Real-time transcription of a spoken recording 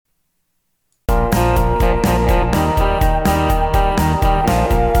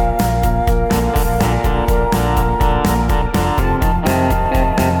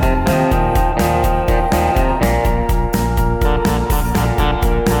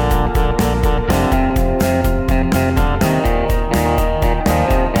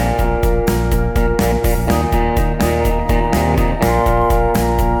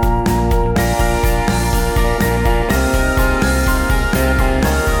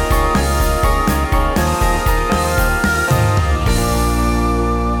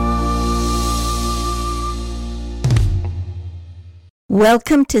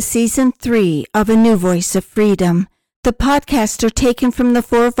Welcome to Season 3 of A New Voice of Freedom. The podcasts are taken from the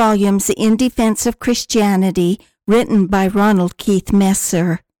 4 volumes In Defense of Christianity, written by Ronald Keith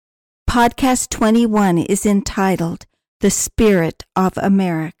Messer. Podcast 21 is entitled, The Spirit of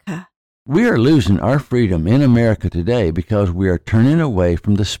America. We are losing our freedom in America today because we are turning away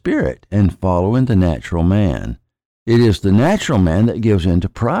from the Spirit and following the natural man. It is the natural man that gives in to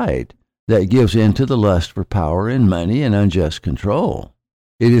pride, that gives in to the lust for power and money and unjust control.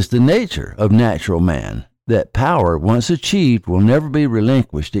 It is the nature of natural man that power, once achieved, will never be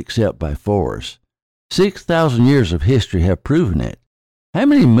relinquished except by force. 6,000 years of history have proven it. How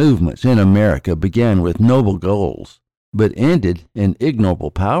many movements in America began with noble goals, but ended in ignoble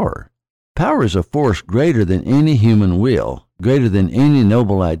power? Power is a force greater than any human will, greater than any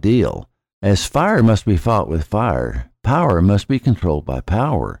noble ideal. As fire must be fought with fire, power must be controlled by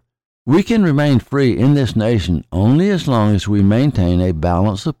power. We can remain free in this nation only as long as we maintain a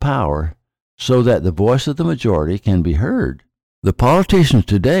balance of power so that the voice of the majority can be heard. The politicians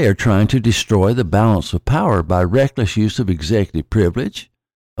today are trying to destroy the balance of power by reckless use of executive privilege,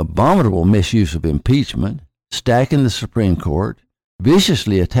 abominable misuse of impeachment, stacking the Supreme Court,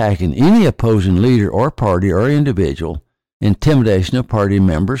 viciously attacking any opposing leader or party or individual, intimidation of party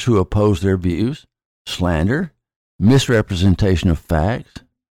members who oppose their views, slander, misrepresentation of facts,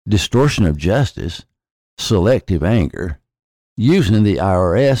 distortion of justice, selective anger, using the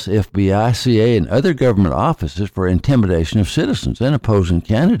IRS, FBI, CA, and other government offices for intimidation of citizens and opposing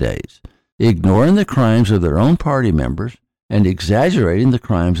candidates, ignoring the crimes of their own party members and exaggerating the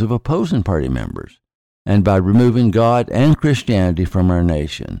crimes of opposing party members, and by removing God and Christianity from our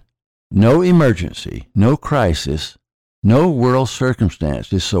nation. No emergency, no crisis, no world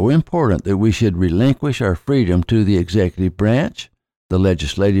circumstance is so important that we should relinquish our freedom to the executive branch, the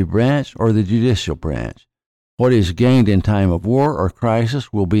legislative branch, or the judicial branch. What is gained in time of war or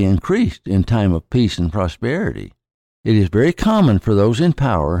crisis will be increased in time of peace and prosperity. It is very common for those in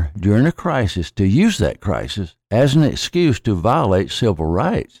power during a crisis to use that crisis as an excuse to violate civil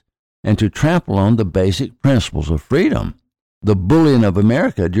rights and to trample on the basic principles of freedom. The bullying of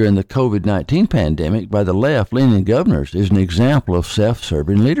America during the COVID-19 pandemic by the left-leaning governors is an example of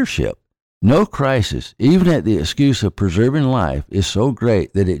self-serving leadership. No crisis, even at the excuse of preserving life, is so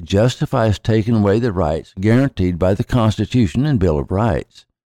great that it justifies taking away the rights guaranteed by the Constitution and Bill of Rights.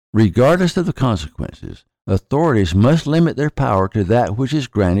 Regardless of the consequences, authorities must limit their power to that which is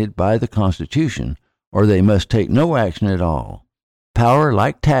granted by the Constitution, or they must take no action at all. Power,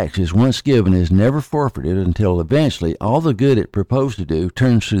 like taxes, once given is never forfeited until eventually all the good it proposed to do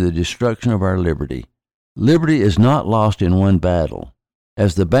turns to the destruction of our liberty. Liberty is not lost in one battle.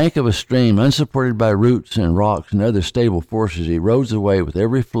 As the bank of a stream, unsupported by roots and rocks and other stable forces, erodes away with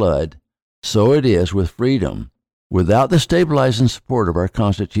every flood, so it is with freedom. Without the stabilizing support of our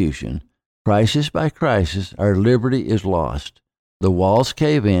Constitution, crisis by crisis, our liberty is lost. The walls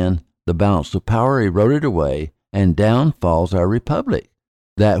cave in, the balance of power eroded away, and down falls our republic.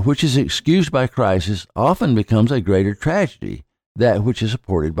 That which is excused by crisis often becomes a greater tragedy, that which is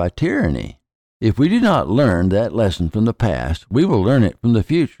supported by tyranny. If we do not learn that lesson from the past, we will learn it from the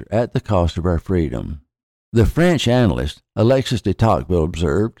future at the cost of our freedom. The French analyst, Alexis de Toqueville,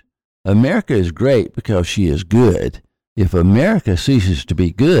 observed, "America is great because she is good. If America ceases to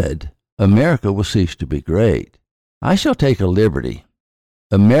be good, America will cease to be great." I shall take a liberty.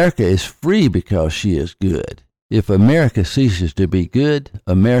 America is free because she is good. If America ceases to be good,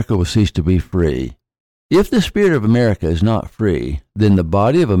 America will cease to be free. If the spirit of America is not free, then the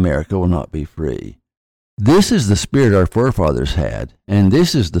body of America will not be free. This is the spirit our forefathers had, and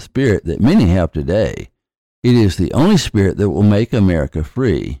this is the spirit that many have today. It is the only spirit that will make America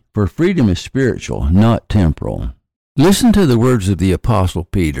free, for freedom is spiritual, not temporal. Listen to the words of the Apostle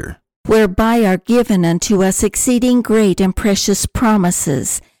Peter. Whereby are given unto us exceeding great and precious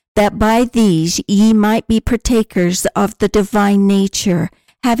promises, that by these ye might be partakers of the divine nature,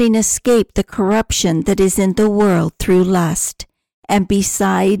 having escaped the corruption that is in the world through lust. And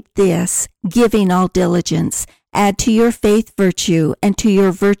beside this, giving all diligence, add to your faith virtue, and to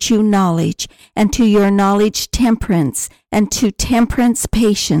your virtue knowledge, and to your knowledge temperance, and to temperance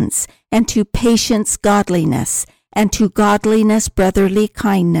patience, and to patience godliness, and to godliness brotherly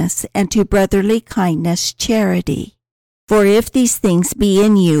kindness, and to brotherly kindness charity. For if these things be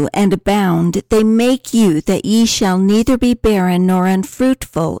in you and abound, they make you that ye shall neither be barren nor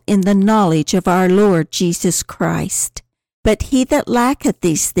unfruitful in the knowledge of our Lord Jesus Christ. But he that lacketh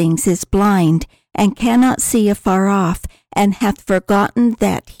these things is blind, and cannot see afar off, and hath forgotten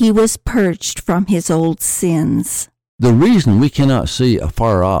that he was purged from his old sins. The reason we cannot see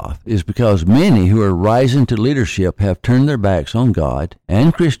afar off is because many who are rising to leadership have turned their backs on God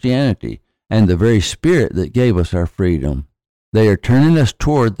and Christianity and the very spirit that gave us our freedom. They are turning us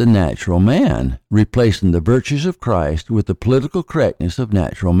toward the natural man, replacing the virtues of Christ with the political correctness of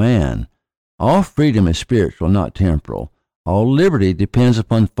natural man. All freedom is spiritual, not temporal. All liberty depends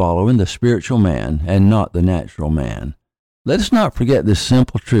upon following the spiritual man and not the natural man. Let us not forget this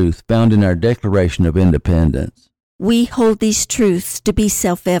simple truth found in our Declaration of Independence. We hold these truths to be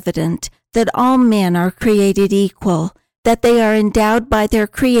self-evident, that all men are created equal, that they are endowed by their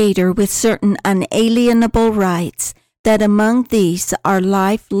Creator with certain unalienable rights, that among these are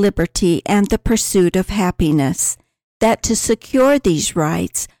life, liberty, and the pursuit of happiness, that to secure these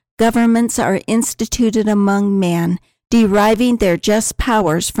rights, governments are instituted among men, deriving their just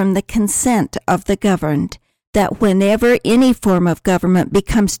powers from the consent of the governed, that whenever any form of government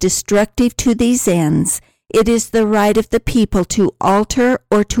becomes destructive to these ends, it is the right of the people to alter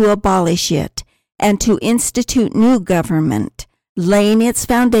or to abolish it, and to institute new government, laying its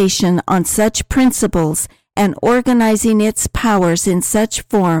foundation on such principles and organizing its powers in such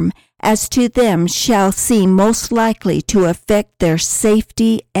form as to them shall seem most likely to affect their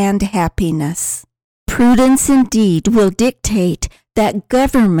safety and happiness. Prudence indeed will dictate that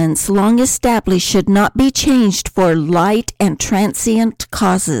governments long established should not be changed for light and transient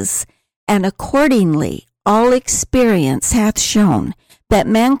causes, and accordingly all experience hath shown that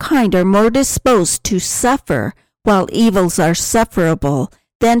mankind are more disposed to suffer while evils are sufferable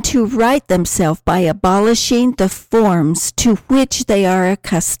than to right themselves by abolishing the forms to which they are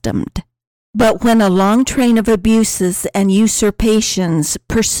accustomed. But when a long train of abuses and usurpations,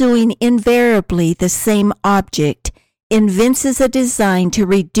 pursuing invariably the same object, evinces a design to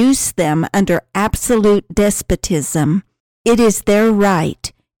reduce them under absolute despotism, it is their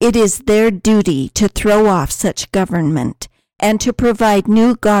right, it is their duty to throw off such government and to provide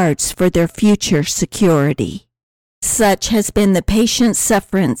new guards for their future security. Such has been the patient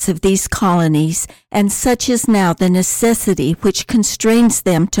sufferance of these colonies, and such is now the necessity which constrains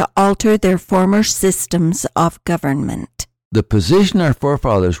them to alter their former systems of government. The position our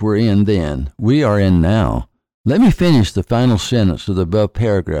forefathers were in then, we are in now. Let me finish the final sentence of the above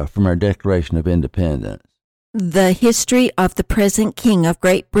paragraph from our Declaration of Independence. The history of the present King of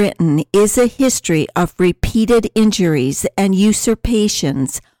Great Britain is a history of repeated injuries and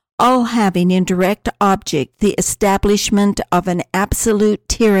usurpations, all having in direct object the establishment of an absolute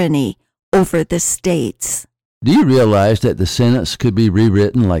tyranny over the states. Do you realize that the sentence could be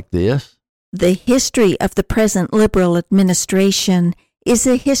rewritten like this? The history of the present liberal administration is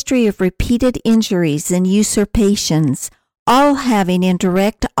a history of repeated injuries and usurpations, all having in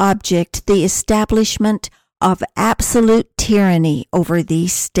direct object the establishment of absolute tyranny over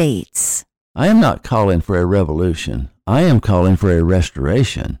these states. I am not calling for a revolution. I am calling for a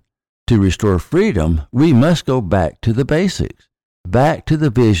restoration. To restore freedom, we must go back to the basics, back to the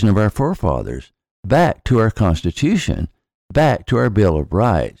vision of our forefathers, back to our Constitution, back to our Bill of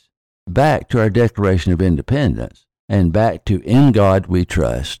Rights, back to our Declaration of Independence, and back to In God We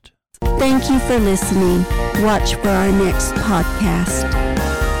Trust. Thank you for listening. Watch for our next podcast.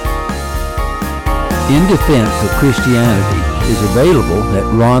 In Defense of Christianity is available at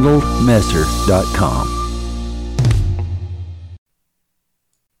ronaldmesser.com.